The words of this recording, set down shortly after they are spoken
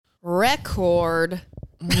Record.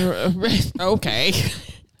 Okay.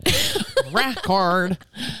 Record.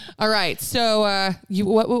 All right. So,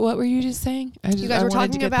 what were you just saying? You guys were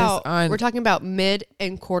talking about mid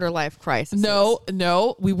and quarter life crisis.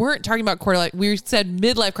 No, we weren't talking about quarter life. We said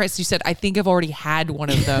midlife crisis. You said, I think I've already had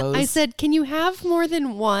one of those. I said, can you have more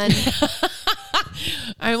than one?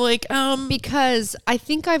 I'm like, because I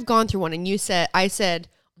think I've gone through one, and I said,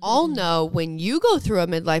 I'll know when you go through a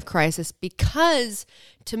midlife crisis, because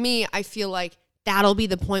to me, I feel like that'll be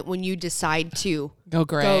the point when you decide to go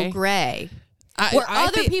gray.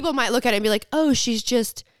 Other people might look at it and be like, oh, she's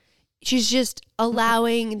just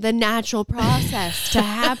allowing the natural process to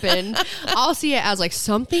happen. I'll see it as like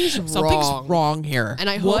something's wrong here. And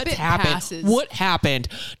I hope it passes. What happened?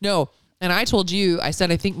 No. And I told you, I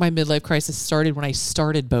said, I think my midlife crisis started when I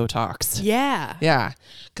started Botox. Yeah. Yeah.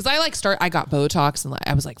 Cause I got Botox and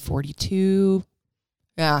I was like 42.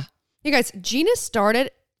 Yeah. You guys, Gina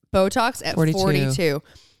started Botox at 42.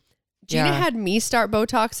 Gina had me start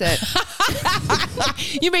Botox at...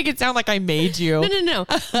 You make it sound like I made you. No.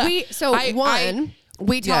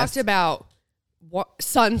 We talked about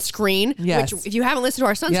sunscreen. Yes. Which, if you haven't listened to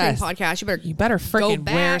our sunscreen podcast, you better freaking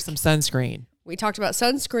wear some sunscreen. We talked about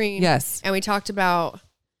sunscreen. Yes. And we talked about...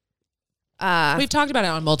 we've talked about it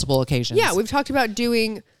on multiple occasions. Yeah, we've talked about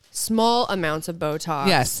doing small amounts of Botox.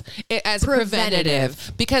 Yes, as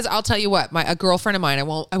preventative. Because I'll tell you what, a girlfriend of mine, I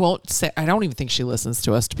won't say, I don't even think she listens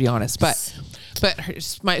to us, to be honest, but her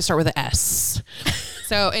might start with an S.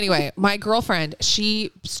 So anyway, my girlfriend,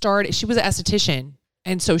 she was an esthetician,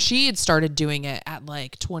 and so she had started doing it at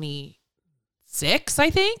like 26, I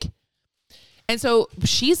think. And so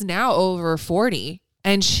she's now over 40,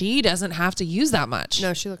 and she doesn't have to use that much.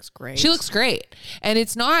 No, she looks great. She looks great. And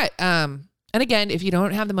it's not, and again, if you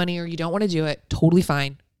don't have the money or you don't want to do it, totally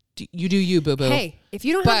fine. You do you, boo-boo. Hey, if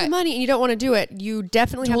you don't have the money and you don't want to do it, you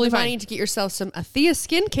definitely have the money to get yourself some Athea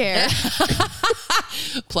skincare.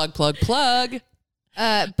 Plug.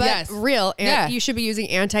 But yes. You should be using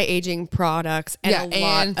anti-aging products and a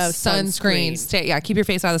lot of sunscreen. Keep your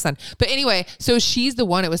face out of the sun. But anyway, so she's the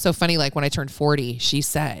one. It was so funny. Like when I turned 40, she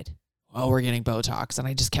said, "Oh, we're getting Botox," and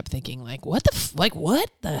I just kept thinking, like, what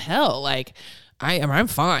the hell? Like, I'm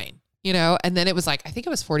fine, you know. And then it was like, I think it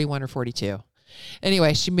was 41 or 42.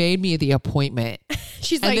 Anyway, she made me the appointment.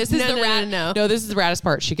 She's like, this is the raddest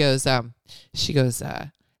part. She goes,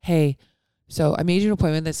 hey. So I made you an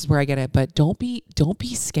appointment. This is where I get it, but don't be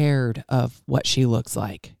scared of what she looks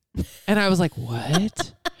like. And I was like,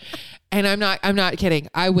 what? And I'm not kidding.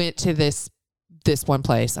 I went to this one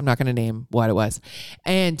place. I'm not going to name what it was.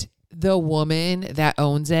 And the woman that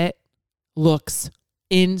owns it looks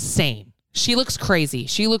insane. She looks crazy.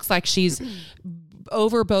 She looks like she's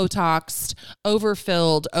over Botoxed,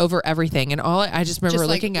 overfilled, over everything. And I just remember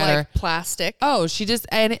looking at her. Plastic. Oh, she just,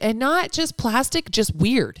 and not just plastic, just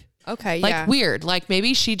weird. Okay, like weird. Like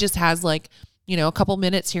maybe she just has like, a couple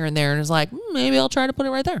minutes here and there and is like, maybe I'll try to put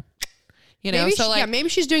it right there. Maybe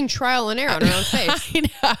she's doing trial and error on her own face. I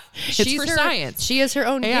know. It's for science. She is her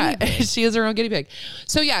own guinea pig. She is her own guinea pig.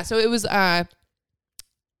 So yeah, so it was that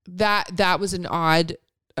was an odd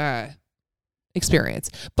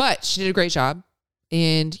experience. But she did a great job.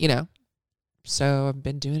 And so I've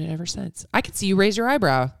been doing it ever since. I can see you raise your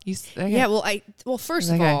eyebrow.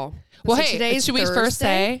 First of all. Well, hey, should we first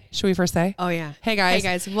say? Oh, yeah. Hey,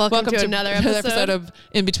 guys. Welcome to another episode of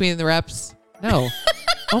In Between the Reps. No.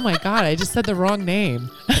 Oh, my God. I just said the wrong name.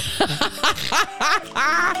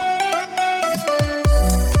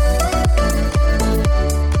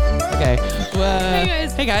 Okay.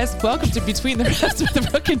 Hey, guys. Welcome to Between the Reps with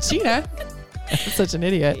Brooke and Gina. I'm such an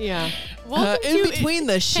idiot. Yeah. In Between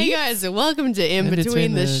the Sheets. Hey guys, welcome to In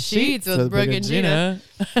Between the Sheets with Brooke and Gina.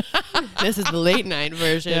 This is the late night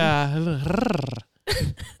version. Yeah.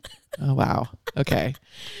 Oh, wow. Okay.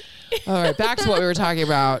 All right. Back to what we were talking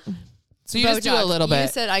about. So you just do a little bit. You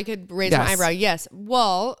said I could raise my eyebrow. Yes.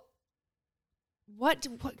 Well, what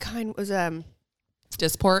kind was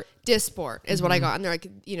Dysport? Dysport is what I got. And they're like,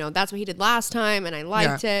 that's what he did last time, and I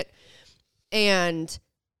liked it. And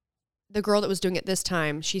the girl that was doing it this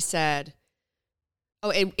time, she said,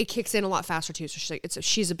 it kicks in a lot faster too. So she's like,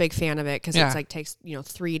 she's a big fan of it because it's like takes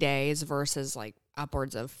 3 days versus like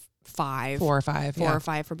upwards of 5, 4 or 5 4 or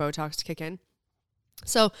 5 for Botox to kick in.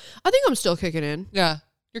 So I think I'm still kicking in. Yeah,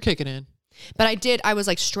 you're kicking in. But I was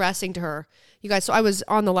like stressing to her, you guys. So I was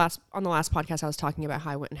on the last podcast. I was talking about how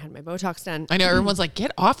I went and had my Botox done. I know everyone's like, get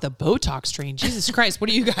off the Botox train. Jesus Christ, what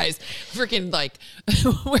are you guys freaking like?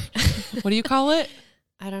 What do you call it?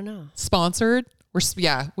 I don't know. Sponsored. We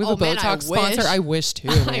have a Botox sponsor. I wish too.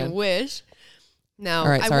 Man. I wish. No. All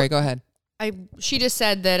right. Sorry. Go ahead. She just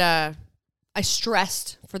said that I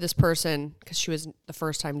stressed for this person because she was the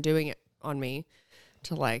first time doing it on me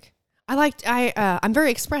to like, I'm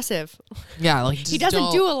very expressive. Yeah. Like he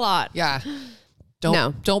doesn't do a lot. Yeah.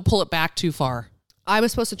 Don't pull it back too far. I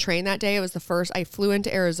was supposed to train that day. It was the first, I flew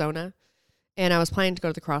into Arizona and I was planning to go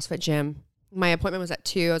to the CrossFit gym. My appointment was at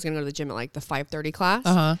 2. I was going to go to the gym at like the 5:30 class.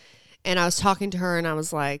 Uh-huh. And I was talking to her and I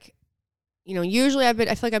was like, usually I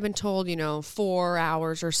feel like I've been told, 4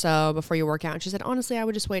 hours or so before you work out. And she said, honestly, I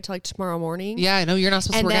would just wait till like tomorrow morning. Yeah, I know you're not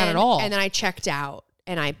supposed to work out at all. And then I checked out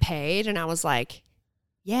and I paid and I was like,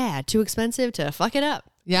 yeah, too expensive to fuck it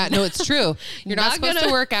up. Yeah, no, it's true. You're not supposed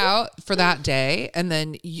to work out for that day. And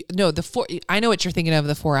then, I know what you're thinking of,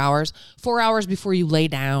 the 4 hours. 4 hours before you lay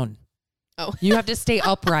down. Oh. You have to stay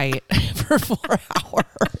upright for 4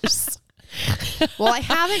 hours. Well, I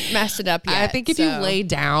haven't messed it up yet. I think if you lay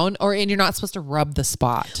down and you're not supposed to rub the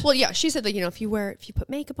spot. Well, yeah, she said like, if you put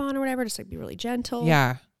makeup on or whatever, just like be really gentle.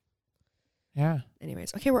 Yeah. Yeah.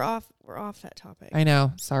 Anyways, okay, we're off that topic. I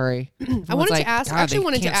know. Sorry. I wanted to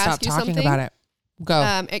ask you something about it.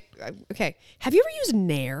 Go. Okay. Have you ever used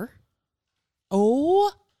Nair?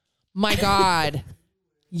 Oh my God.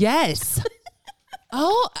 Yes.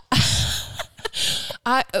 Oh,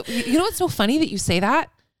 you know what's so funny that you say that?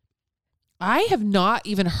 I have not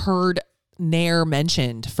even heard Nair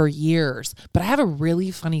mentioned for years, but I have a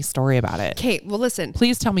really funny story about it. Okay, well, listen.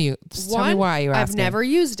 Please tell me why you're asking. I've never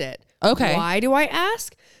used it. Okay. Why do I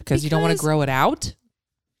ask? Because you don't want to grow it out?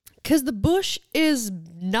 Because the bush is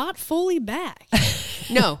not fully back.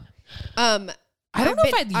 No. I don't know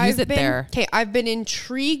if I'd use it there. Okay, I've been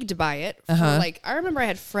intrigued by it. I remember I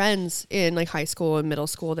had friends in like high school and middle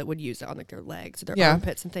school that would use it on like their legs or their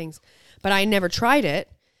armpits and things, but I never tried it.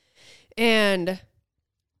 And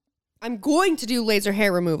I'm going to do laser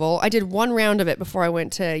hair removal. I did one round of it before I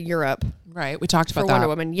went to Europe. Right, we talked about that. For Wonder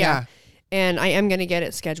Woman, yeah. And I am going to get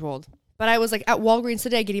it scheduled. But I was like at Walgreens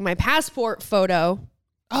today getting my passport photo.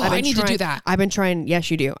 Oh, I need to do that. I've been trying.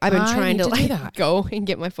 Yes, you do. I've been trying to do that. Go and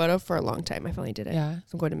get my photo for a long time. I finally did it. Yeah.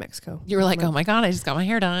 So I'm going to Mexico. You were like, oh my God, I just got my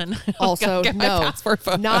hair done. Also, get my passport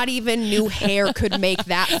photo. Not even new hair could make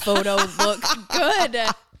that photo look good.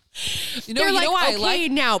 You know why okay,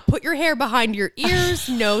 now put your hair behind your ears.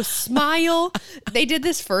 No smile. They did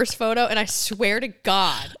this first photo, and I swear to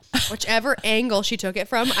God, whichever angle she took it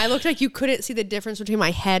from, I looked like you couldn't see the difference between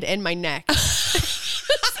my head and my neck.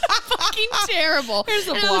 Fucking terrible. Here's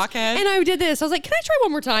the blockhead. And I did this. I was like, can I try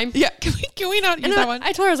one more time? Yeah. Can we not use that one?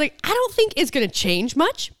 I told her, I was like, I don't think it's going to change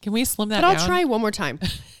much. Can we slim that down? But I'll try one more time.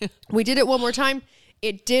 We did it one more time.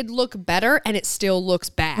 It did look better, and it still looks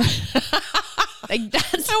bad. Like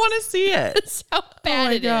that's I want to see it. That's how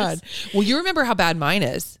bad it is. Well, you remember how bad mine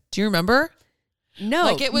is. Do you remember? No,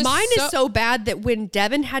 like it was mine is so bad that when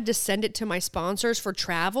Devin had to send it to my sponsors for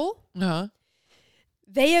travel,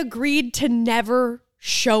 they agreed to never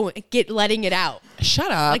letting it out.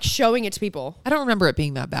 Shut up. Like showing it to people. I don't remember it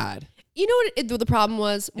being that bad. You know what the problem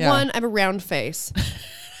was? Yeah. One, I have a round face.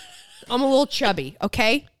 I'm a little chubby,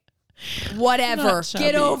 okay? Whatever.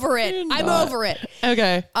 Get over it. I'm over it.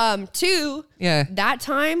 Okay. 2, that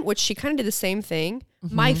time, which she kind of did the same thing,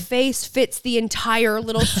 my face fits the entire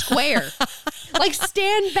little square. Like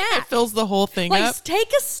stand back. It fills the whole thing up. Like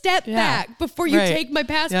take a step back before you take my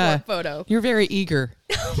passport photo. You're very eager.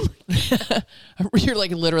 You're like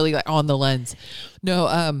literally like on the lens.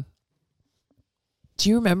 No, do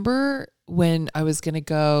you remember when I was going to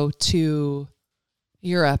go to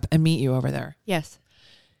Europe and meet you over there? Yes.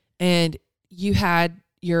 And you had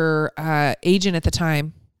your agent at the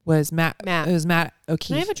time was Matt. It was Matt O'Keefe.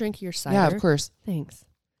 Can I have a drink of your cider? Yeah, of course. Thanks.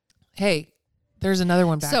 Hey, there's another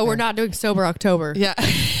one back there. So we're not doing Sober October. Yeah.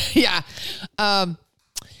 Yeah.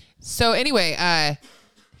 So anyway, I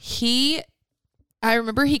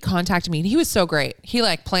remember he contacted me and he was so great. He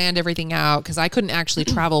like planned everything out because I couldn't actually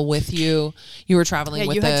travel with you. You were traveling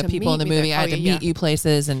with the people in the movie. I had to meet you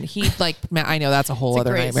places, and he like, I know that's a whole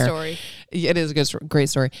other nightmare. Story. It is a great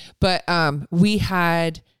story. But he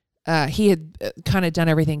had kind of done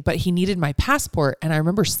everything, but he needed my passport. And I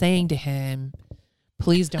remember saying to him,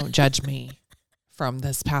 please don't judge me from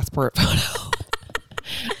this passport photo.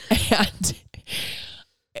 And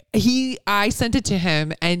I sent it to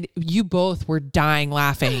him, and you both were dying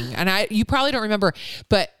laughing. And you probably don't remember,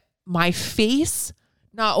 but my face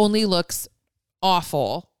not only looks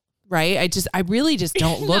awful, right? I really just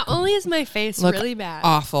don't look. Not only is my face really bad,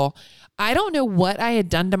 awful. I don't know what I had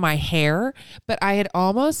done to my hair, but I had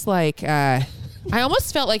almost like, I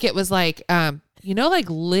almost felt like it was like, like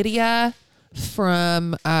Lydia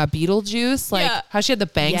from Beetlejuice, like how she had the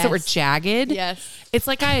bangs that were jagged. Yes. It's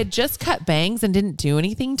like I had just cut bangs and didn't do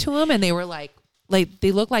anything to them, and they were like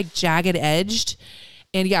they look like jagged edged,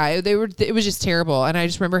 And yeah, it was just terrible. And I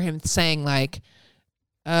just remember him saying like,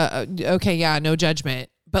 okay, yeah, no judgment,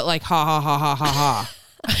 but like, ha, ha, ha, ha, ha,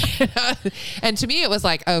 ha. And to me, it was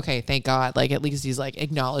like, okay, thank God. Like, at least he's like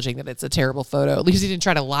acknowledging that it's a terrible photo. At least he didn't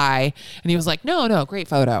try to lie. And he was like, no, great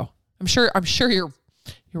photo. I'm sure you're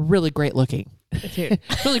really great looking.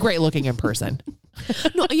 Really great looking in person.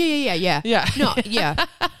 No, yeah. No, yeah.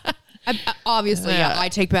 Obviously, yeah. I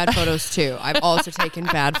take bad photos too. I've also taken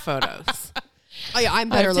bad photos. Oh yeah, I'm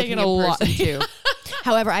better looking in person too.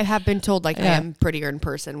 However, I have been told like I am prettier in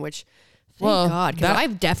person, which thank God, because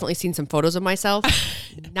I've definitely seen some photos of myself.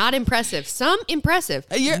 Not impressive. Some impressive.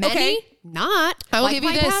 Many, okay. Not. I will like give you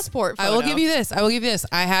my this. Passport photo. I will give you this.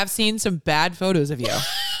 I have seen some bad photos of you.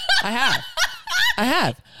 I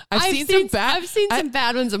have. I've seen some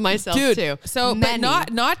bad ones of myself too. So, many.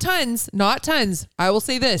 but not tons. I will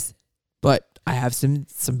say this, but I have some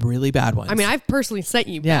really bad ones. I mean, I've personally sent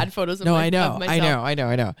you bad photos of myself. I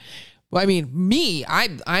know. Well, I mean, me,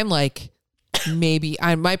 I'm like, maybe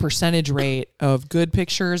my percentage rate of good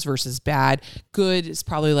pictures versus bad. Good is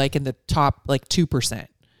probably like in the top like 2%.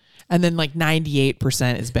 And then like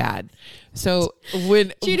 98% is bad. So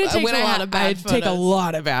when I take a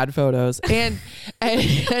lot of bad photos. And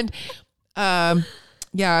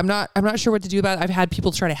yeah, I'm not sure what to do about it. I've had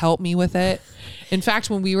people try to help me with it. In fact,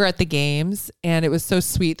 when we were at the games, and it was so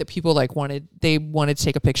sweet that people like wanted to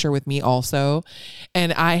take a picture with me also.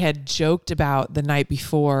 And I had joked about the night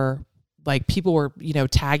before, like people were,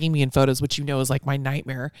 tagging me in photos, which is like my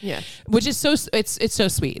nightmare. Yeah. Which is it's so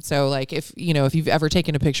sweet. So like if you've ever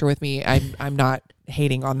taken a picture with me, I'm not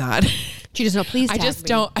hating on that. She just please tag me.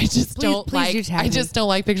 I just don't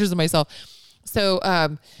like pictures of myself. So,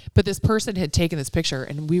 but this person had taken this picture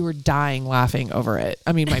and we were dying laughing over it.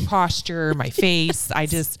 I mean, my posture, my face, I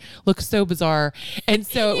just look so bizarre. And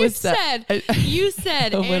so you said,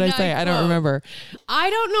 what did I say? I don't remember. I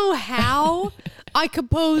don't know how I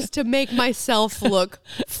composed to make myself look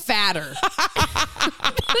fatter.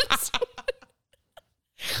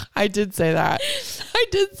 I did say that. Oh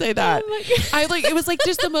it was like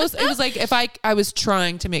just the most, it was like if I was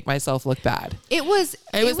trying to make myself look bad. It was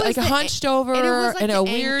like hunched over and a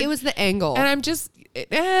weird. It was the angle. And I'm just,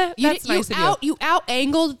 that's nice of you. You out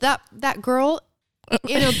angled that girl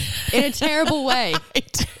in a terrible way.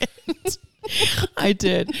 I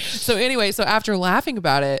did. So anyway, after laughing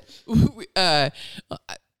about it,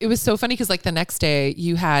 it was so funny because like the next day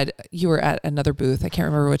you were at another booth. I can't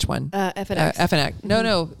remember which one. FNX. FNX.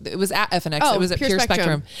 No, it was at FNX. Oh, it was at Pure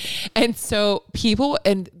Spectrum. And so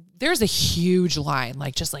there's a huge line,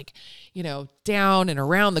 like just like, down and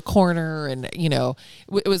around the corner. And, it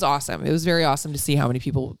was awesome. It was very awesome to see how many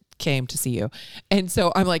people came to see you. And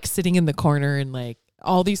so I'm like sitting in the corner and like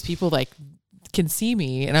all these people like can see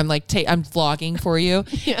me. And I'm like, I'm vlogging for you.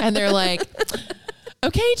 Yeah. And they're like,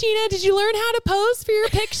 okay, Gina, did you learn how to pose for your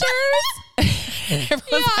pictures?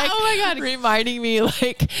 Everyone's like, oh my God, reminding me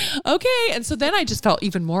like, okay. And so then I just felt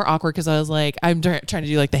even more awkward because I was like, I'm trying to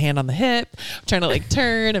do like the hand on the hip. I'm trying to like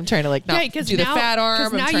turn. I'm trying to like not do the fat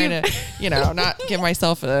arm. I'm trying to, not give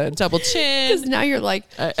myself a double chin. Because now you're like,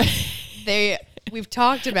 we've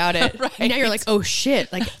talked about it. Right. Now you're like, oh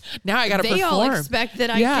shit. Like now I got to perform. They all expect that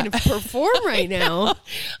I can perform right now.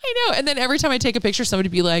 I know. And then every time I take a picture, somebody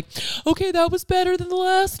be like, okay, that was better than the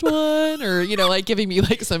last one. Or, like giving me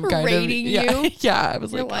like some kind of. Rating you. Yeah. I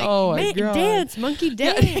was like, oh my God. Dance, monkey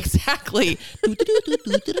dance. Yeah, exactly.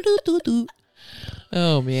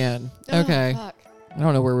 Oh man. Okay. Fuck. I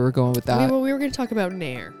don't know where we were going with that. We were going to talk about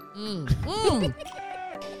Nair.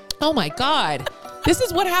 Oh my God. This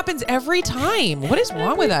is what happens every time. What is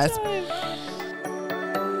wrong with us?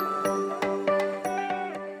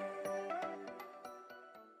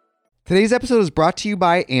 Today's episode is brought to you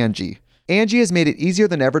by Angie. Angie has made it easier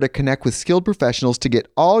than ever to connect with skilled professionals to get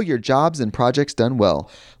all your jobs and projects done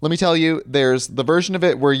well. Let me tell you, there's the version of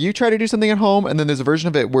it where you try to do something at home, and then there's a version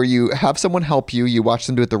of it where you have someone help you, you watch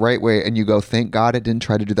them do it the right way, and you go, thank God I didn't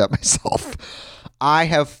try to do that myself. I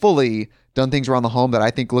have fully done things around the home that I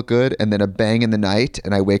think look good, and then a bang in the night,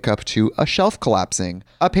 and I wake up to a shelf collapsing,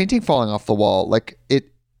 a painting falling off the wall. Like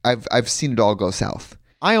I've seen it all go south.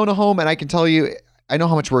 I own a home, and I can tell you, I know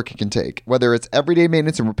how much work it can take. Whether it's everyday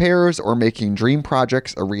maintenance and repairs or making dream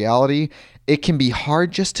projects a reality, it can be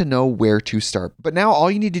hard just to know where to start. But now all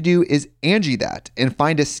you need to do is Angie that and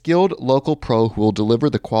find a skilled local pro who will deliver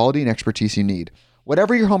the quality and expertise you need.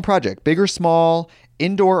 Whatever your home project, big or small,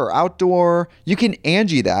 indoor or outdoor, you can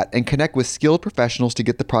Angie that and connect with skilled professionals to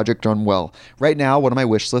get the project done well. Right now, one of my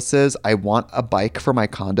wish lists is I want a bike for my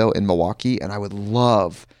condo in Milwaukee, and I would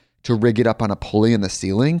love to rig it up on a pulley in the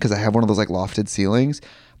ceiling because I have one of those like lofted ceilings.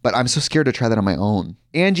 but I'm so scared to try that on my own.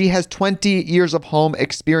 Angie has 20 years of home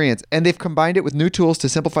experience, and they've combined it with new tools to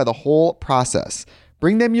simplify the whole process.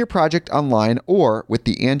 Bring them your project online or with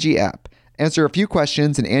the Angie app. Answer a few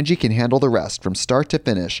questions and Angie can handle the rest from start to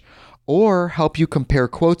finish, or help you compare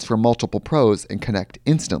quotes from multiple pros and connect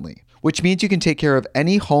instantly, which means you can take care of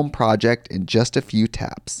any home project in just a few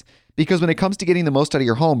taps. Because when it comes to getting the most out of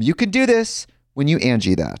your home, you can do this when you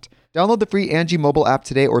Angie that. Download the free Angie mobile app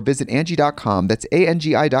today or visit Angie.com. That's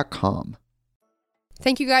ANGI.com.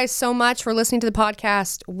 Thank you guys so much for listening to the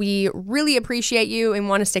podcast. We really appreciate you and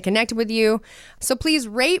want to stay connected with you. So please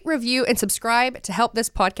rate, review, and subscribe to help this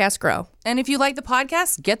podcast grow. And if you like the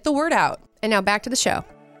podcast, get the word out. And now back to the show.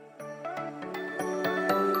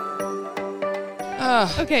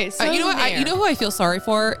 Okay, so you know what? You know who I feel sorry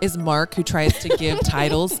for is Mark, who tries to give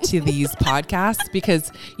titles to these podcasts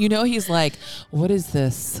because he's like, "What is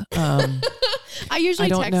this?" I usually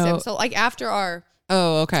text him. So like after our 2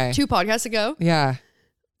 podcasts ago,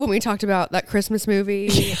 when we talked about that Christmas movie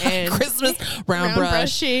and Christmas round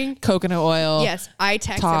brushing, coconut oil. Yes, I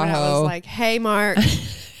texted him and I was like, "Hey, Mark,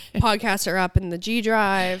 podcasts are up in the G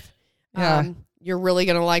Drive. You're really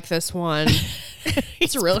gonna like this one."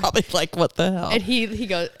 It's really probably like, what the hell? And he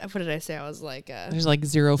goes, what did I say? I was like, there's like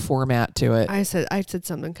zero format to it. I said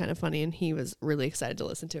something kind of funny and he was really excited to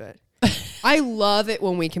listen to it. I love it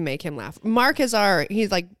when we can make him laugh. Mark is he's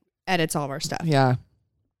like edits all of our stuff. Yeah.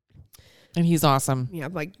 And he's awesome. Yeah.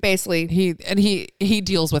 Like basically he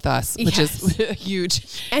deals with us, which is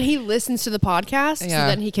huge. And he listens to the podcast so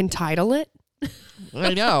then he can title it.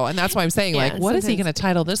 I know. And that's why I'm saying what is he going to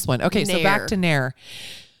title this one? Okay. Nair. So back to Nair.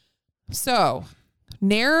 So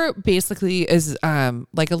Nair basically is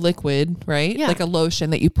like a liquid, right? Yeah. Like a lotion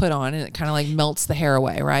that you put on and it kind of like melts the hair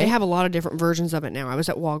away, right? They have a lot of different versions of it now. I was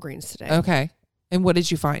at Walgreens today. Okay. And what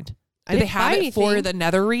did you find? I Did they didn't have buy it for anything. the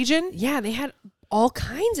nether region? Yeah, they had all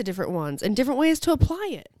kinds of different ones and different ways to apply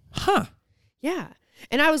it. Huh. Yeah.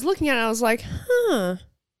 And I was looking at it, I was like,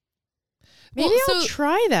 maybe I'll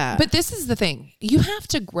try that. But this is the thing. You have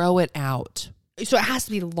to grow it out. So it has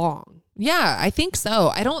to be long. Yeah, I think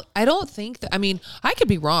so. I don't think that, I could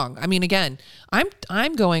be wrong. Again,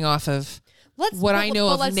 I'm going off of what I know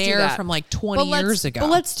of Nair from like 20 years ago. But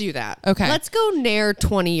let's do that. Okay. Let's go Nair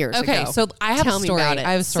 20 years ago. Okay, so I have a story. Tell me about it.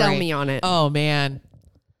 I have a story. Sell me on it. Oh man.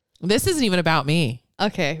 This isn't even about me.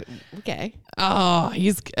 Okay. Oh,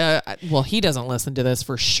 he's he doesn't listen to this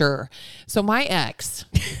for sure. So my ex,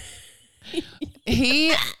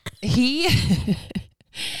 he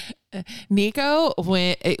Nico,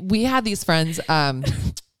 when we had these friends,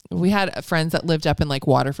 we had friends that lived up in like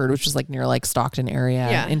Waterford, which was like near like Stockton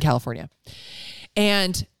area in California.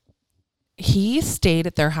 And he stayed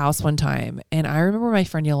at their house one time. And I remember my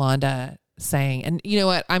friend Yolanda saying, and you know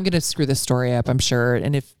what, I'm going to screw this story up, I'm sure.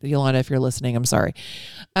 And if Yolanda, if you're listening, I'm sorry.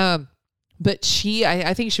 But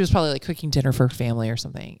I think she was probably like cooking dinner for her family or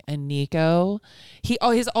something. And Nico,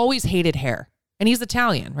 he's always hated hair. And he's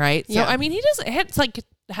Italian, right? So,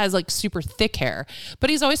 has like super thick hair, but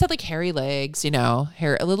he's always had like hairy legs,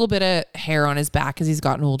 hair, a little bit of hair on his back as he's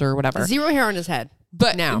gotten older or whatever. Zero hair on his head.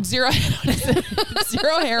 But now. Zero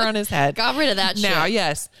hair on his head. Got rid of that shit. Now,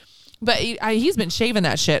 yes. But he's been shaving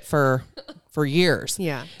that shit for years.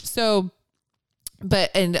 Yeah. So,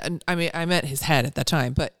 and I met his head at that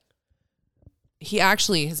time, but he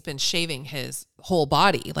actually has been shaving his whole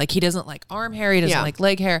body. Like he doesn't like arm hair. He doesn't like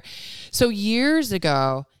leg hair. So years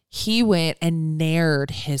ago, he went and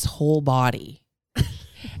naired his whole body.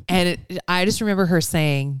 And I just remember her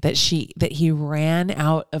saying that he ran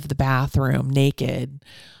out of the bathroom naked,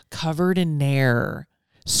 covered in Nair,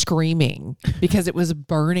 screaming because it was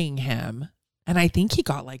burning him. And I think he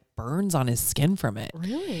got like burns on his skin from it.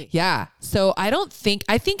 Really? Yeah. So I think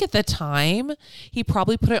at the time he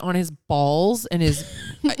probably put it on his balls and his,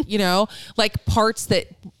 like parts that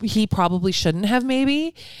he probably shouldn't have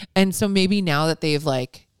maybe. And so maybe now that they've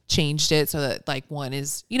like changed it so that like one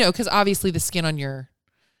is, because obviously the skin on your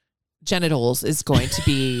genitals is going to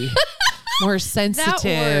be more sensitive.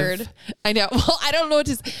 That word. I know. Well, I don't know what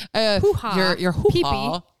to say. Hoo-ha. Your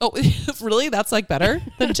hoo-ha. Oh, really? That's like better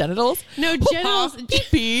than genitals? No, Hoo-ha. genitals.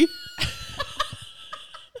 Pee-pee.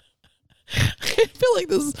 I feel like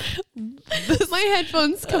this my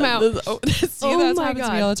headphones come out. That's happens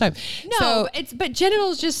to me all the time. No, but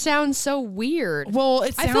genitals just sound so weird. Well,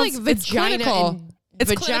 it sounds, I feel like vagina.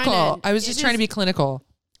 It's clinical. I was just trying to be clinical.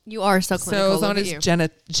 You are so clinical. So it's on his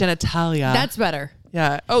genitalia. That's better.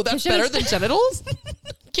 Yeah. Oh, that's better than genitals?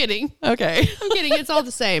 Kidding. Okay. I'm kidding. It's all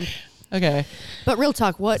the same. Okay. But real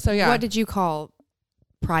talk, what did you call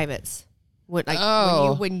privates? What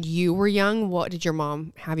when you were young, what did your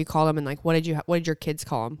mom have you call them, and like what did your kids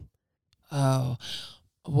call them? Oh,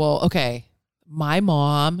 Well, okay. My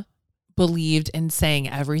mom believed in saying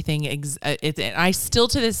everything. I still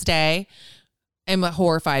to this day am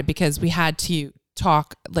horrified because we had to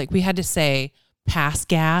talk, like we had to say pass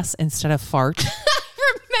gas instead of fart.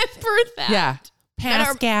 Remember that? Yeah.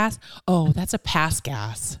 Pass gas. Oh, that's a pass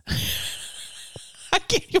gas. I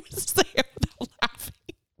can't even say it without laughing.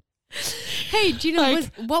 Hey, do you know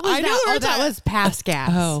what was I know that? Oh, that that was pass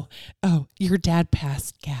gas. Oh, your dad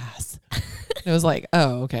passed gas. It was like,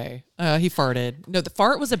 oh, okay. He farted. No, the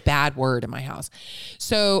fart was a bad word in my house.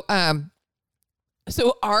 So,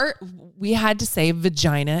 we had to say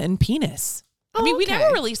vagina and penis. I mean, we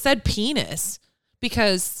never really said penis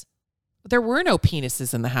because there were no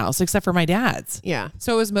penises in the house except for my dad's. Yeah.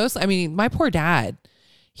 So it was mostly, I mean, my poor dad,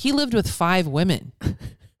 he lived with 5 women.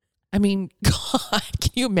 I mean, God,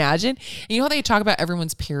 can you imagine? And you know how they talk about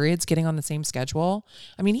everyone's periods getting on the same schedule?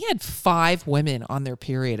 I mean, he had 5 women on their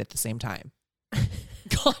period at the same time.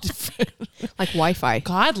 God. Like Wi-Fi.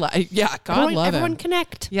 God love him. Everyone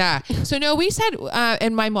connect. Yeah. So no, we said,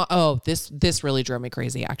 and my mom, this really drove me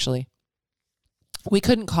crazy, actually. We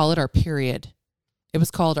couldn't call it our period. It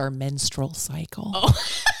was called our menstrual cycle. Oh.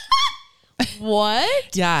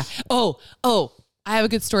 What? Yeah. Oh, I have a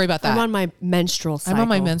good story about that. I'm on my menstrual cycle. I'm on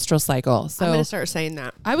my menstrual cycle. So I'm going to start saying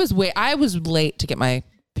that. I was late to get my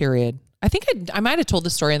period. I think I might have told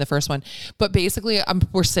the story in the first one, but basically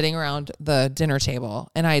we're sitting around the dinner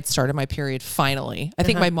table and I had started my period finally. I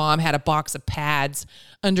think my mom had a box of pads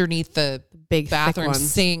underneath the big bathroom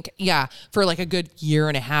sink. Yeah. For like a good year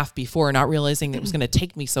and a half before, not realizing it was going to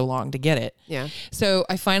take me so long to get it. Yeah. So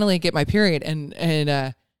I finally get my period and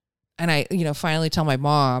I, finally tell my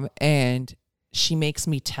mom, and she makes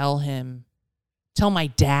me tell my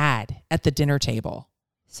dad at the dinner table.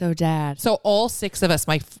 So all 6 of us,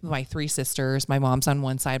 my 3 sisters, my mom's on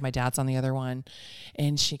one side, my dad's on the other one.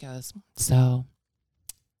 And she goes, so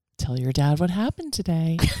tell your dad what happened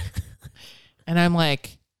today. And I'm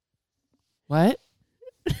like, what?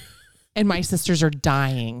 And my sisters are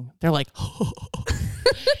dying. They're like,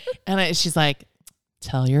 and she's like,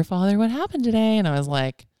 tell your father what happened today. And I was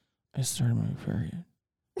like, I started my period.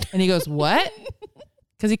 And he goes, what?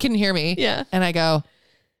 Because he couldn't hear me. Yeah. And I go,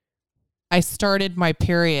 I started my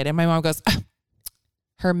period. And my mom goes,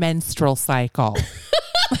 her menstrual cycle.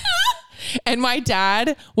 And my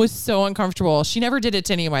dad was so uncomfortable. She never did it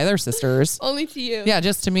to any of my other sisters. Only to you. Yeah,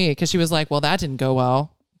 just to me. Because she was like, well, that didn't go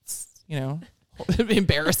well.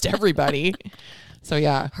 Embarrassed everybody. So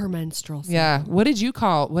yeah. Her menstrual cycle. Yeah. What did you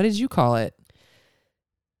call it?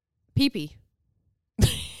 Pee-pee.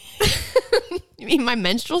 You mean my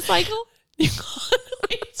menstrual cycle? You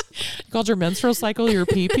called your menstrual cycle your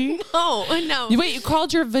pee-pee? No. Wait, you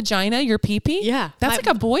called your vagina your pee-pee? Yeah. That's like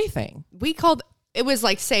a boy thing. It was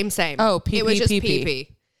like same. Oh, pee-pee, it was just pee-pee.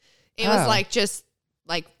 pee-pee. It was like just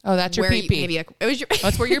like. Oh, that's your pee-pee. It was your.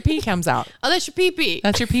 That's where your pee comes out. Oh, that's your pee-pee.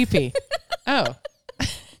 That's your pee-pee. Oh.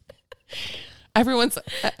 Everyone's.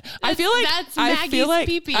 I feel like that's Maggie's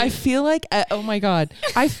pee-pee. I feel like. Oh my God.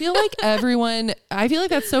 I feel like everyone. I feel like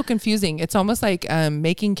that's so confusing. It's almost like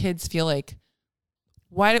making kids feel like.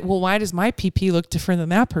 Why does my pee-pee look different than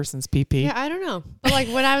that person's pee-pee? Yeah, I don't know. But like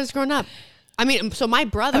when I was growing up, I mean, so my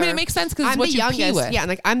brother. I mean, it makes sense because it's what the you youngest, pee with. Yeah,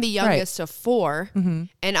 like I'm the youngest of 4,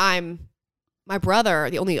 and my brother,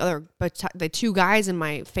 the only other, but the 2 guys in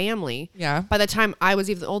my family. Yeah. By the time I was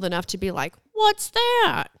even old enough to be like, what's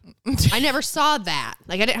that? I never saw that.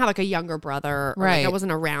 Like I didn't have like a younger brother. Or right. Like I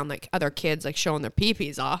wasn't around like other kids like showing their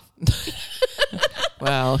pee-pees off.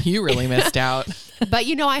 Well, you really missed out. But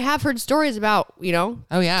I have heard stories about,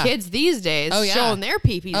 oh yeah, kids these days showing their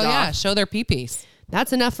pee-pees off. Oh yeah, show their pee-pees.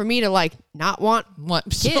 That's enough for me to like not want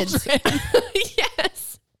kids.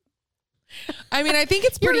 Yes. I mean, I think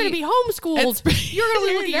it's pretty. You're going to be homeschooled. You're going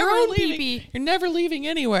to look at your own pee-pee. You're never leaving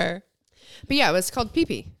anywhere. But yeah, it was called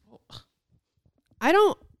pee-pee.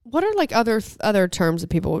 What are like other terms that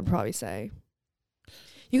people would probably say?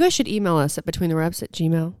 You guys should email us at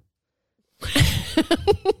betweenthereps@gmail.com.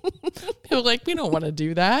 People like, we don't want to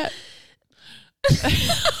do that. We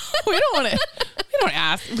don't want to. We don't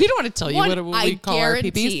ask. We don't want to tell you what we call our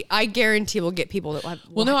pee-pees. I guarantee we'll get people that.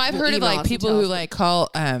 Well, no, I've heard of like people who like call.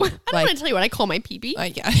 I don't want to tell you what I call my pee-pee.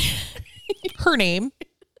 Yeah, her name.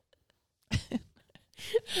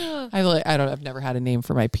 I've never had a name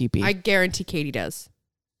for my pee-pee. I guarantee Katie does.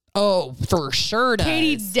 Oh, for sure does.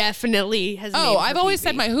 Katie definitely has. Oh, I've always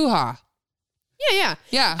said my hoo-ha. Yeah,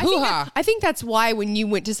 hoo-ha. I think that's why when you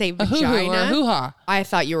went to say vagina, or hoo-ha, I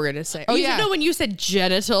thought you were going to say. Oh, yeah. No, when you said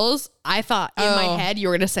genitals, I thought in my head you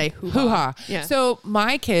were going to say hoo-ha. Hoo-ha. Yeah. So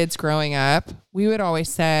my kids growing up, we would always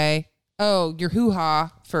say, oh, your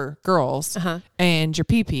hoo-ha for girls and your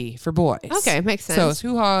pee-pee for boys. Okay, makes sense. So it's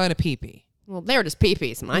hoo-ha and a pee-pee. Well, they were just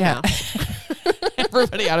peepees in my house.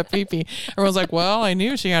 Everybody had a pee-pee. Everyone's like, well, I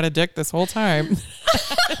knew she had a dick this whole time.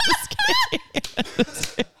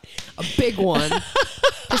 A big one.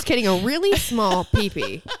 Just kidding. A really small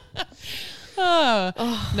peepee.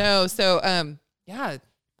 No. So, yeah,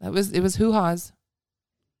 it was hoo-has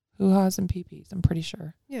and pee-pees. I'm pretty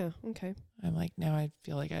sure. Yeah. Okay. I'm like, now I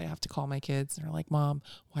feel like I have to call my kids. And they're like, Mom,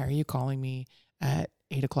 why are you calling me at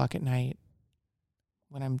 8:00 at night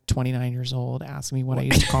when I'm 29 years old, asking me what I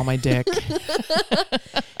used to call my dick?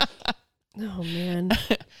 Oh, man.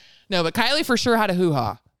 No, but Kylie for sure had a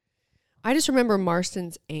hoo-ha. I just remember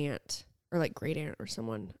Marston's aunt or like great aunt or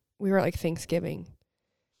someone. We were at like Thanksgiving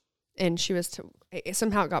and she was,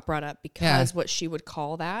 somehow it got brought up because what she would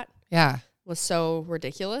call that was so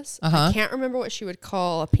ridiculous. I can't remember what she would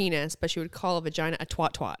call a penis, but she would call a vagina a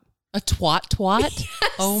twat twat. A twat twat? Yes.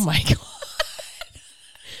 Oh my God.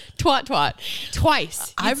 Twat twat.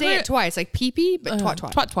 Twice. I'd say it twice, like pee pee, but twat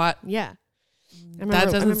twat. Twat twat. Yeah.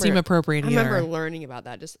 That doesn't seem appropriate either. I remember learning about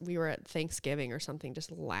that. Just we were at Thanksgiving or something,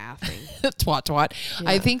 just laughing. Twat twat. Yeah.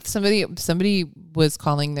 I think somebody was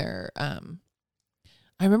calling their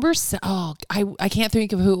I remember I can't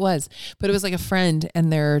think of who it was, but it was like a friend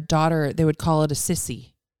and their daughter, they would call it a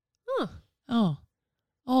sissy. Huh.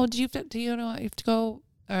 Oh, do you know you have to go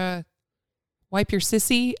wipe your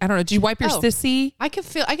sissy? I don't know. Did you wipe your sissy? I could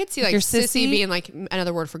see like your sissy being like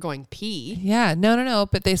another word for going pee. Yeah. No.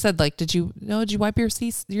 But they said like, did you wipe your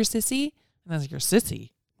sissy? And I was like, your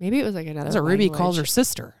sissy? Maybe it was like another. That's what Ruby calls her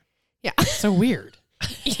sister. Yeah. So weird.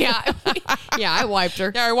 Yeah. Yeah. I wiped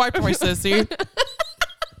her. Yeah. I wiped my sissy.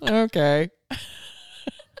 Okay.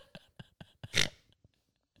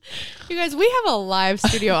 You guys, we have a live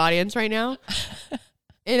studio audience right now.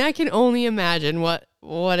 And I can only imagine what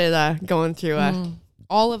is going through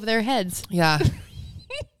all of their heads. Yeah.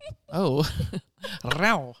 Oh.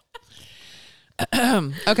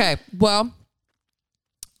 Okay. Well,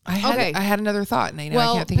 I had another thought, and I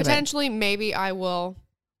can't think of it. Potentially, maybe I will.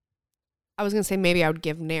 I was going to say maybe I would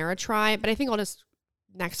give Nair a try, but I think I'll just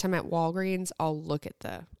next time at Walgreens, I'll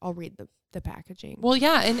read the packaging. Well,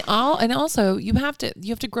 yeah, and also you have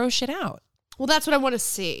to grow shit out. Well, that's what I want to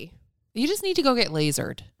see. You just need to go get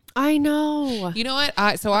lasered. I know. You know what?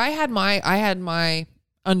 I had the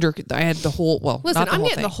whole, well, listen, not the I'm whole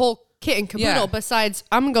getting thing. the whole kit and caboodle. Yeah. Besides,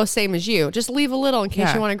 I'm going to go same as you. Just leave a little in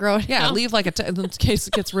case you want to grow it out. Yeah, leave like in case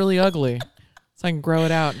it gets really ugly. So I can grow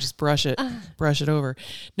it out and just brush it over.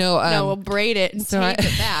 No, we'll braid it and tape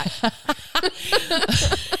it back.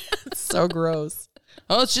 It's so gross.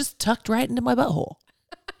 Oh, it's just tucked right into my butthole.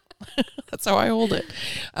 That's how I hold it.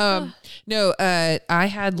 No, I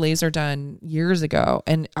had laser done years ago,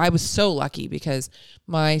 and I was so lucky because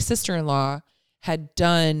my sister-in-law had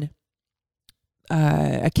done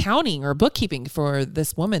accounting or bookkeeping for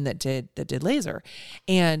this woman that did laser,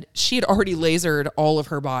 and she had already lasered all of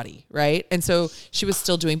her body, right? And so she was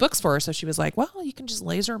still doing books for her, so she was like, well, you can just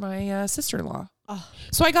laser my sister-in-law. Oh.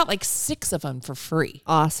 So I got like 6 of them for free.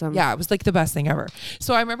 Awesome. Yeah, it was like the best thing ever.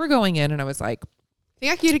 So I remember going in and I was like,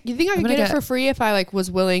 you think I could get it for free if I like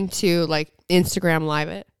was willing to like Instagram live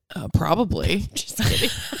it? Probably. Just kidding.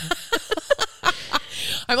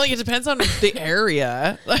 I'm like, it depends on the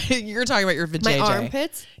area. Like you're talking about your vajayjay. My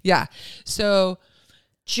armpits? Yeah. So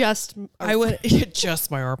just my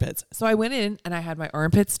armpits. So I went in and I had my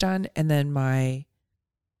armpits done and then my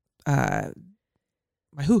hoo-ha.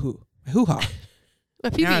 My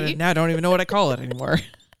pee-pee. Now I don't even know what I call it anymore.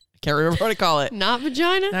 I can't remember what I call it. Not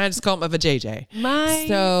vagina? Now I just call it my vajayjay.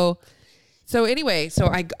 So anyway, so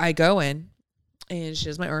I go in and she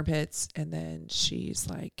does my armpits and then she's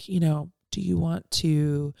like, do you want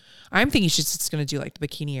to, I'm thinking she's just going to do like the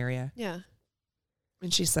bikini area. Yeah.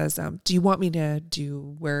 And she says, do you want me to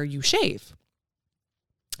do where you shave?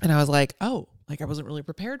 And I was like, oh, like I wasn't really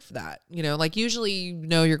prepared for that. Like usually,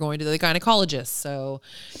 you're going to the gynecologist. So,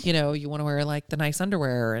 you want to wear like the nice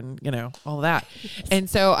underwear and, all of that. And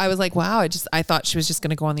so I was like, wow, I thought she was just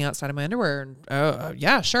going to go on the outside of my underwear. And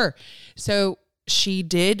yeah, sure. So she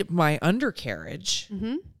did my undercarriage.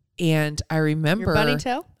 Mm-hmm. And I remember. Your bunny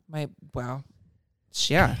tail?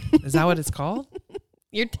 Yeah. Is that what it's called?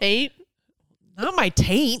 Your taint? Not my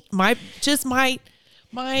taint. Just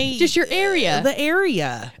your area. The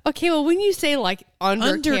area. Okay, well, when you say like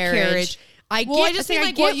undercarriage, I just think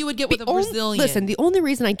like what you would get with a Brazilian. Listen, the only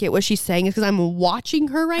reason I get what she's saying is because I'm watching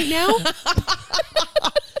her right now.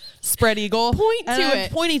 Spread eagle. Point to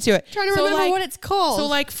it. Pointing to it. Trying to remember what it's called. So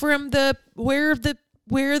like from where the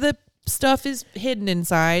stuff is hidden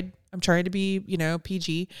inside. I'm trying to be,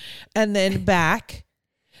 PG, and then back.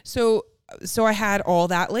 So so I had all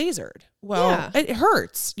that lasered. Well, it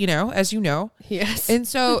hurts, as you know. Yes. And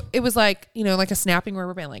so it was like, like a snapping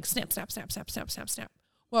rubber band, like snap, snap, snap, snap, snap, snap, snap.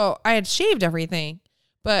 Well, I had shaved everything,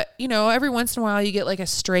 but every once in a while you get like a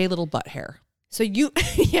stray little butt hair. So you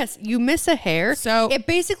miss a hair. So it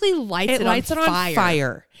basically lights it on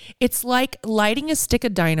fire. It's like lighting a stick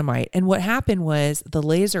of dynamite. And what happened was the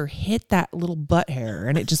laser hit that little butt hair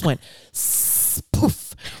and it just went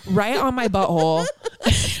poof right on my butthole.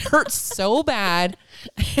 It hurt so bad.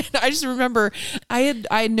 And I just remember I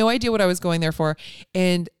had no idea what I was going there for.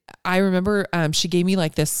 And I remember she gave me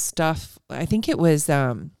like this stuff. I think it was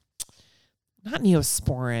not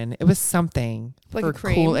Neosporin. It was something like for a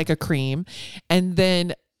cream. cool, like a cream. And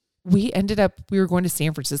then we were going to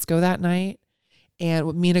San Francisco that night.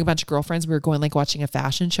 And me and a bunch of girlfriends, we were going like watching a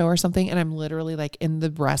fashion show or something. And I'm literally like in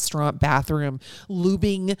the restaurant bathroom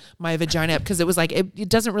lubing my vagina up because it was like, it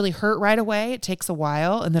doesn't really hurt right away. It takes a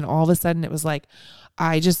while. And then all of a sudden it was like,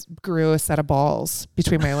 I just grew a set of balls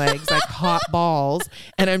between my legs, like hot balls.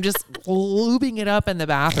 And I'm just lubing it up in the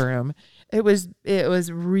bathroom. It was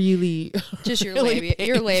really just your really labia.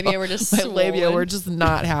 Your labia were just my labia were just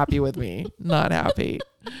not happy with me. Not happy.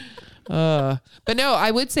 But no,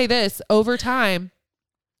 I would say this over time,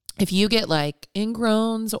 if you get like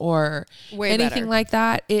ingrowns or anything like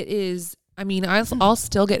that, it is, I'll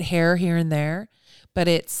still get hair here and there, but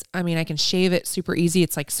I can shave it super easy.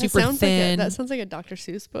 It's like super thin. That sounds like a Dr.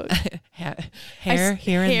 Seuss book. Hair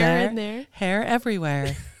here and there, hair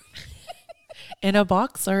everywhere. In a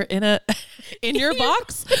box or in your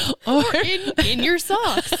box or in your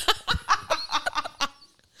socks.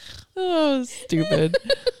 Oh, stupid.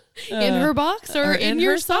 In her box or in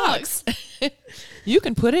your socks. You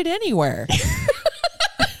can put it anywhere.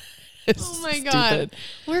 Oh my God.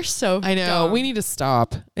 We're so I know. dumb. We need to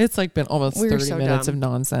stop. It's like been almost 30 minutes of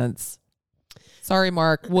nonsense. Sorry,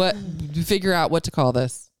 Mark. Figure out what to call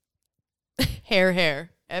this. Hair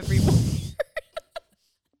everywhere.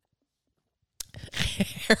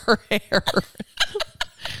 hair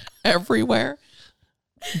everywhere.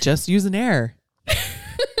 Just use an air.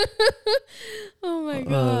 Oh my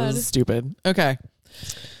God. This is stupid. Okay.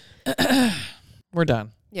 We're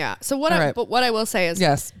done. Yeah. So what I will say is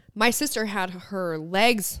yes, my sister had her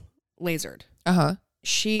legs lasered. Uh-huh.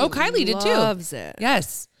 Kylie did too. Loves it.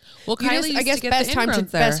 Yes. Well, Kylie I guess best time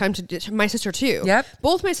to my sister too. Yep.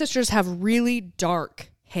 Both my sisters have really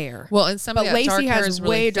dark hair. Well, and some of that Lacey dark hair has is really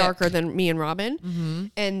way thick. darker than me and Robin. Mm-hmm.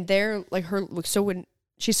 And they're like her. So when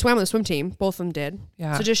she swam on the swim team, both of them did.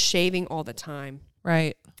 Yeah. So just shaving all the time.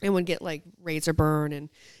 Right. And would get like razor burn and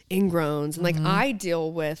ingrowns. And like I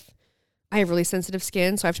have really sensitive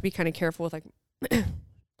skin, so I have to be kind of careful with like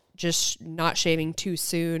just not shaving too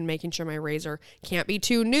soon, making sure my razor can't be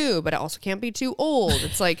too new, but it also can't be too old.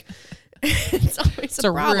 It's like it's always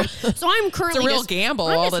a problem. So I'm currently it's a real gamble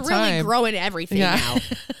all the time. I'm really growing everything out.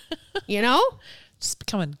 Just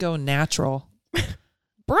go natural.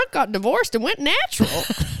 Brooke got divorced and went natural.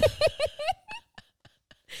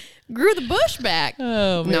 Grew the bush back.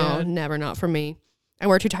 Oh man. No, never, not for me. I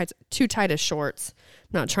wear too tight of shorts.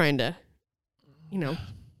 I'm not trying to,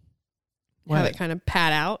 have it kind of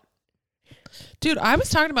pad out. Dude, I was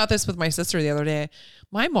talking about this with my sister the other day.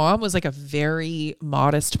 My mom was like a very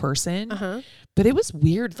modest person, but it was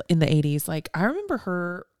weird in the 80s. Like I remember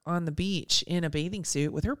her on the beach in a bathing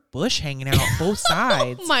suit with her bush hanging out both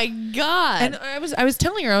sides. Oh my God. And I was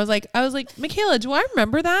telling her, I was like, Michaela, do I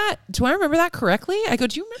remember that? Do I remember that correctly? I go,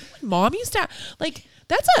 do you remember when Mom used to like,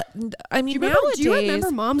 nowadays. Do you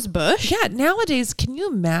remember Mom's bush? Yeah. Nowadays, can you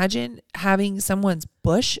imagine having someone's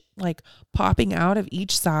bush like popping out of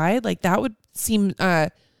each side? Like that would seem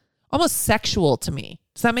almost sexual to me.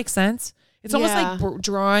 Does that make sense? It's almost like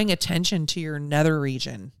drawing attention to your nether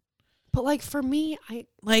region. But like for me,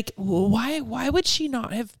 why would she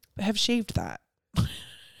not have shaved that?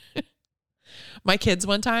 My kids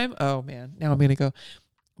one time, oh man, now I'm going to go.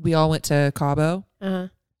 We all went to Cabo. Uh-huh.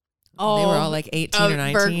 Oh, they were all like 18 or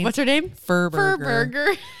 19. What's her name? Fur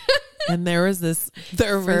Burger. And there was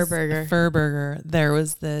Fur Burger. There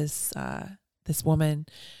was this woman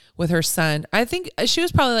with her son. I think she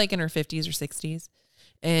was probably like in her 50s or 60s.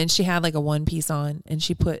 And she had like a one piece on, and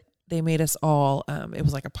they made us all, it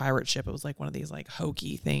was like a pirate ship. It was like one of these like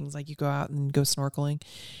hokey things. Like you go out and go snorkeling,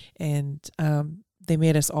 and they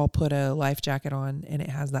made us all put a life jacket on, and it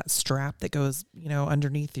has that strap that goes,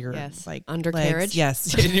 underneath your like undercarriage. Legs.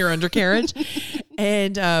 Yes. In your undercarriage.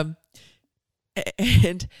 And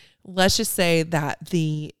let's just say that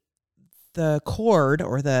the cord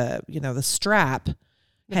or the strap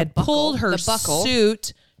had pulled her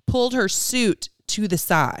suit to the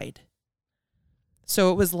side.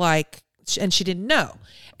 So it was like and she didn't know.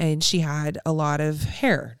 And she had a lot of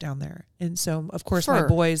hair down there. And so, of course, my Fur.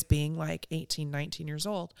 boys being like 18, 19 years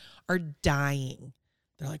old are dying.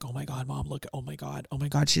 They're like, oh my God, Mom, look, oh my God,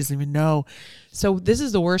 she doesn't even know. So this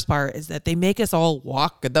is the worst part, is that they make us all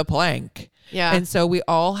walk the plank. Yeah. And so we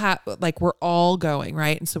all have, like, we're all going,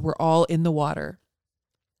 right? And so we're all in the water.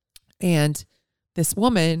 And this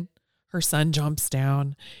woman, her son jumps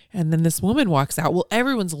down, and then this woman walks out. Well,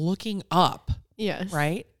 everyone's looking up. Yes.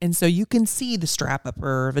 Right. And so you can see the strap up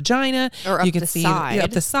her vagina, Or up you can the see side. up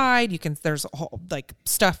the side. You can, there's a whole like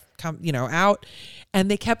stuff come, out, and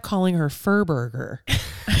they kept calling her Fur Burger.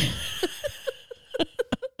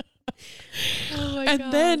 Oh my And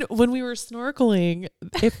God. then when we were snorkeling,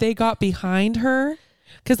 if they got behind her,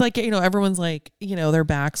 because like, everyone's like, their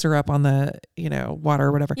backs are up on the, water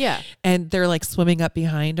or whatever. Yeah. And they're like swimming up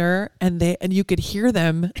behind her, and you could hear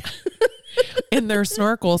them in their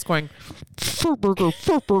snorkels going, Fur Burger,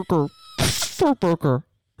 Fur Burger, Fur Burger.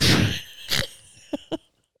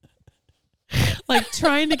 Like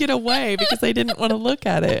trying to get away because they didn't want to look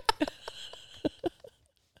at it.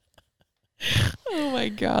 Oh my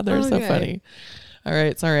God, they're so Okay. funny. All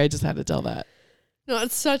right, sorry, I just had to tell that. No,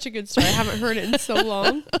 it's such a good story. I haven't heard it in so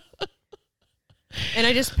long. And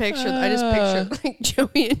I just pictured like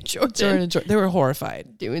Joey and Jordan They were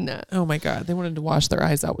horrified. doing that. Oh my God, they wanted to wash their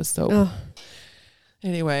eyes out with soap. Ugh.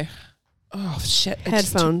 Anyway, oh shit, I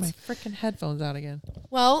just took Headphones. my freaking headphones out again.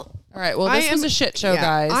 Well, All right, well, this was a shit show,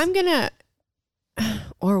 guys. I'm gonna,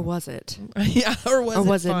 or was it? Yeah, or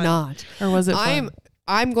was it it fun? not? Or was it fun?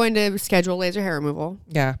 I'm going to schedule laser hair removal.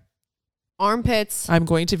 Yeah, Armpits. I'm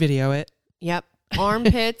going to video it. Yep.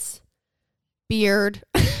 Armpits. Beard.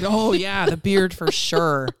 Oh yeah, the beard for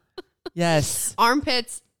sure. Yes.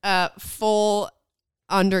 Armpits. Full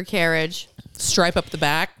undercarriage. Stripe up the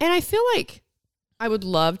back. And I feel like I would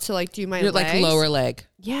love to like do my Your like legs. lower leg.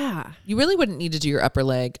 Yeah. You really wouldn't need to do your upper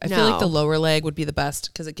leg. I feel like the No. lower leg would be the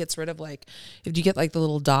best because it gets rid of like, if you get like the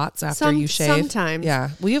little dots after you shave. Sometimes. Yeah.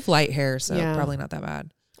 We have light hair, so Yeah. probably not that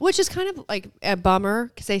bad. Which is kind of like a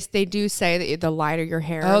bummer because they do say that the lighter your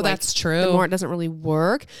hair, Oh, like, that's true. the more it doesn't really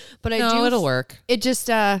work. But No, it'll work. It just,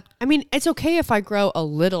 I mean, it's okay if I grow a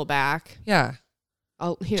little back. Yeah.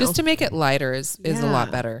 Just to make it lighter is a Yeah. lot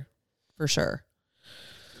better for sure.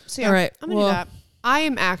 So yeah, All right, I'm gonna well- do that. I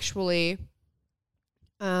am actually,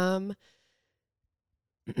 gonna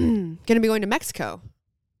be going to Mexico.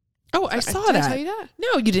 Oh, I saw Did that. I tell you that?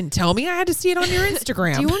 No, you didn't tell me. I had to see it on your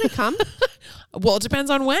Instagram. Do you want to come? Well, it depends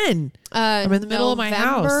on when. I'm in the middle of my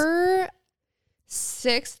house. November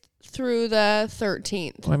 6th through the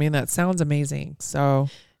 13th. Well, I mean, that sounds amazing. So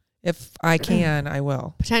if I can, I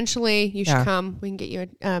will. Potentially, you should Yeah. come. We can get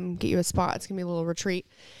you a spot. It's gonna be a little retreat.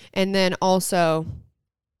 And then also,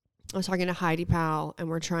 I was talking to Heidi Powell, and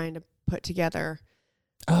we're trying to put together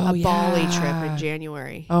a Bali trip in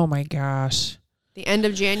January. Oh my gosh. The end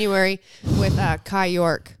of January with Kai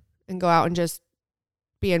York, and go out and just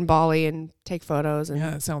be in Bali and take photos. And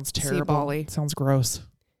Yeah, that sounds see terrible. Bali. It sounds gross.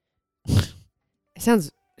 It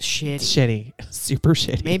sounds It's shitty. shitty. Super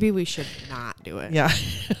shitty. Maybe we should not do it. Yeah.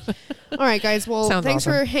 All right, guys. Well, Sounds thanks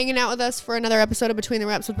awesome. for hanging out with us for another episode of Between the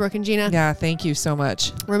Reps with Brooke and Gina. Yeah. Thank you so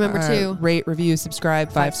much. Remember to rate, review,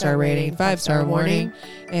 subscribe, 5-star rating, 5-star warning.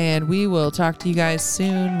 And we will talk to you guys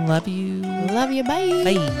soon. Love you. love you. Bye.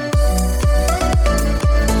 Bye.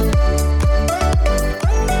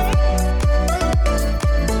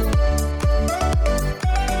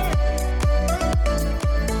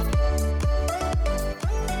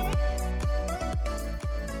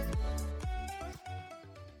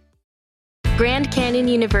 Grand Canyon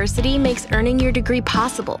University makes earning your degree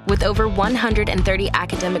possible with over 130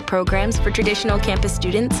 academic programs for traditional campus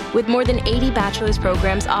students with more than 80 bachelor's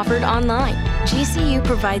programs offered online. GCU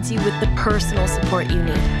provides you with the personal support you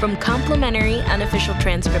need, from complimentary unofficial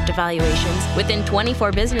transcript evaluations within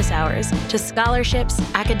 24 business hours to scholarships,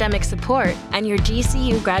 academic support, and your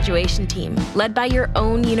GCU graduation team, led by your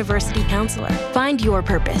own university counselor. Find your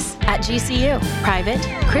purpose at GCU. Private,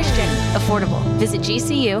 Christian, affordable. Visit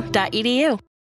gcu.edu.